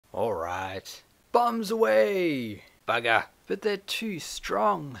Alright. Bombs away! Bugger. But they're too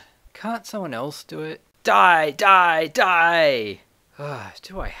strong. Can't someone else do it? Die! Die! Die!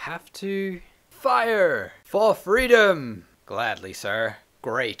 Do I have to? Fire! For freedom! Gladly, sir.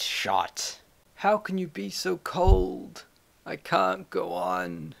 Great shot. How can you be so cold? I can't go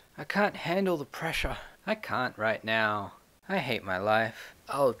on. I can't handle the pressure. I can't right now. I hate my life.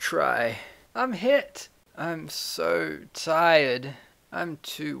 I'll try. I'm hit. I'm so tired. I'm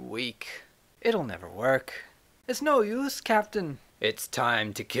too weak. It'll never work. It's no use, Captain. It's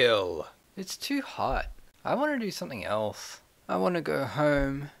time to kill. It's too hot. I want to do something else. I want to go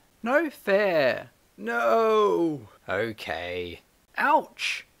home. No fair. No. Okay.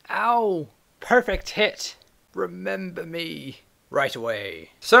 Ouch. Ow. Perfect hit. Remember me. Right away.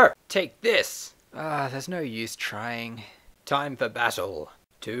 Sir, take this. There's no use trying. Time for battle.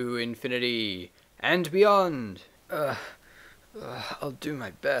 To infinity and beyond. I'll do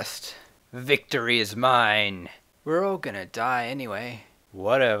my best. Victory is mine. We're all gonna die anyway.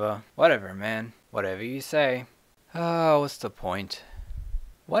 Whatever. Whatever, man. Whatever you say. What's the point?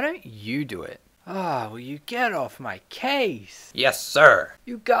 Why don't you do it? Will you get off my case? Yes, sir.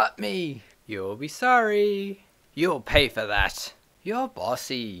 You got me. You'll be sorry. You'll pay for that. You're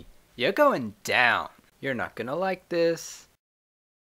bossy. You're going down. You're not gonna like this.